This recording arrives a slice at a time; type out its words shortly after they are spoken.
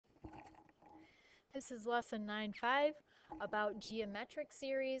This is lesson 9.5 about geometric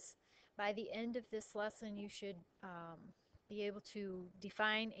series. By the end of this lesson, you should be able to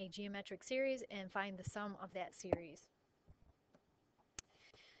define a geometric series and find the sum of that series.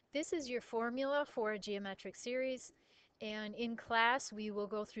 This is your formula for a geometric series, and in class we will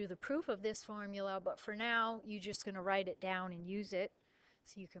go through the proof of this formula, but for now you're just going to write it down and use it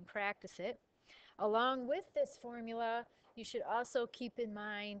so you can practice it. Along with this formula, you should also keep in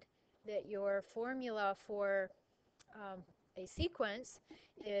mind that your formula for a sequence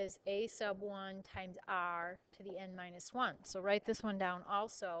is a sub 1 times r to the n minus 1. So write this one down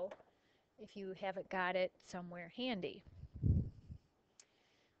also if you haven't got it somewhere handy.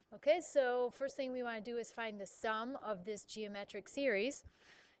 Okay, so first thing we want to do is find the sum of this geometric series.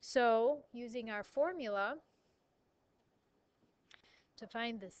 So using our formula to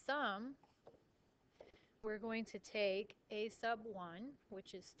find the sum, we're going to take a sub 1,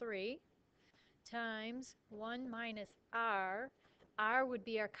 which is 3, times 1 minus r. R would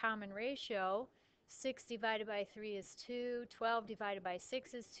be our common ratio. 6 divided by 3 is 2, 12 divided by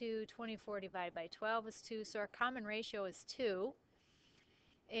 6 is 2, 24 divided by 12 is 2, so our common ratio is 2.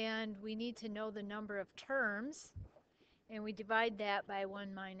 And we need to know the number of terms, and we divide that by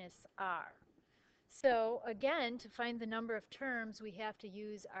 1 minus r. So again, to find the number of terms, we have to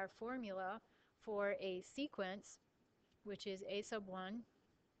use our formula for a sequence, which is a sub 1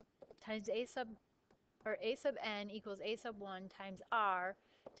 times a sub n equals a sub 1 times r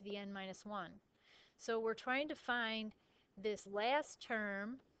to the n minus 1. So we're trying to find this last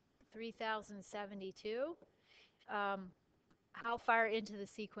term, 3072. How far into the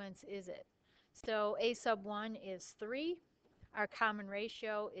sequence is it? So a sub 1 is 3, our common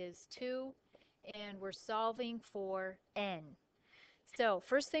ratio is 2, and we're solving for n. So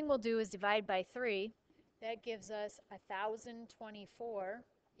first thing we'll do is divide by 3. That gives us 1024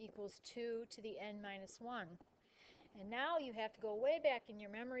 equals 2 to the n minus 1. And now you have to go way back in your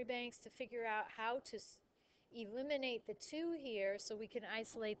memory banks to figure out how to eliminate the 2 here so we can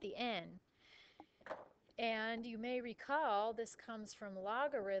isolate the n. And you may recall this comes from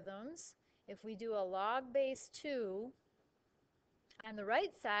logarithms. If we do a log base 2, on the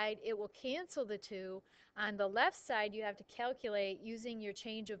right side it will cancel the 2. On the left side you have to calculate using your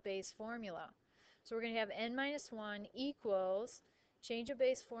change of base formula. So we're going to have n minus 1 equals, change of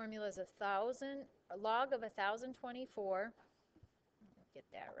base formula is 1,000, log of 1024, get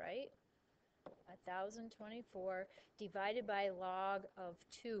that right, 1024 divided by log of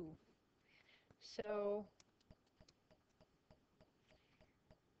 2. So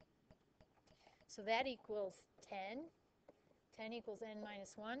that equals 10. 10 equals n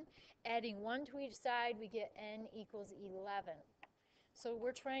minus 1. Adding 1 to each side, we get n equals 11. So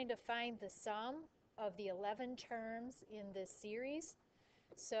we're trying to find the sum of the 11 terms in this series.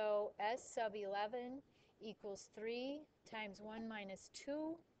 So s sub 11 equals 3 times 1 minus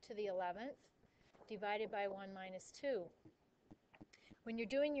 2 to the 11th divided by 1 minus 2. When you're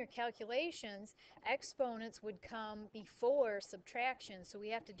doing your calculations, exponents would come before subtraction, so we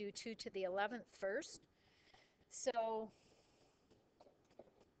have to do 2 to the 11th first. So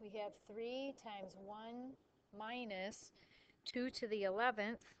we have 3 times 1 minus 2 to the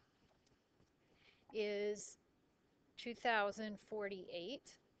 11th is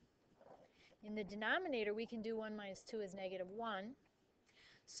 2048. In the denominator, we can do 1 minus 2 as negative 1.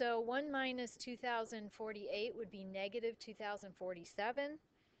 So 1 minus 2048 would be negative 2047.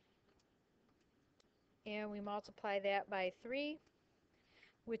 And we multiply that by 3,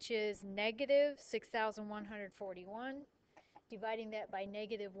 which is negative 6,141. Dividing that by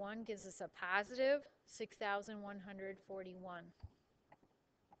negative 1 gives us a positive 6,141.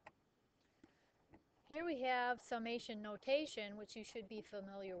 Here we have summation notation, which you should be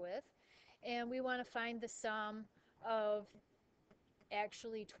familiar with. And we want to find the sum of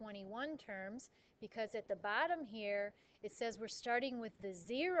actually 21 terms, because at the bottom here it says we're starting with the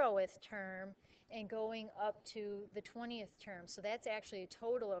 0th term and going up to the 20th term. So that's actually a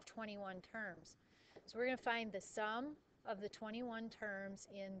total of 21 terms. So we're going to find the sum of the 21 terms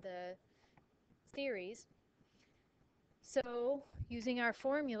in the series. So using our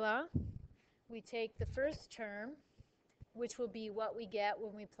formula, we take the first term, which will be what we get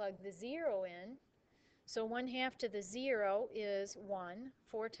when we plug the 0 in. So 1/2 to the 0 is 1.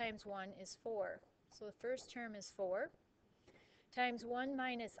 4 times 1 is 4. So the first term is 4. Times 1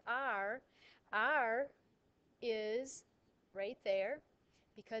 minus r. R is right there,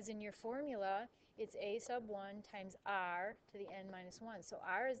 because in your formula it's a sub 1 times r to the n minus 1. So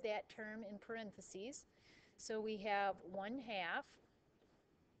r is that term in parentheses. So we have 1/2,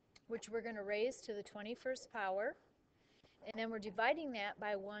 which we're going to raise to the 21st power. And then we're dividing that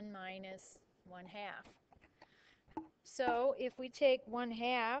by 1 minus 1/2. So if we take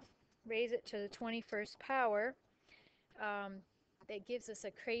 1/2, raise it to the 21st power, that gives us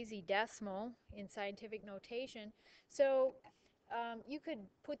a crazy decimal in scientific notation. So you could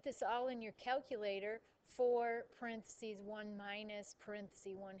put this all in your calculator, 4 parentheses 1 minus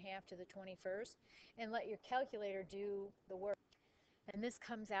parentheses 1/2 to the 21st, and let your calculator do the work. And this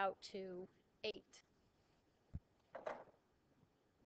comes out to 8.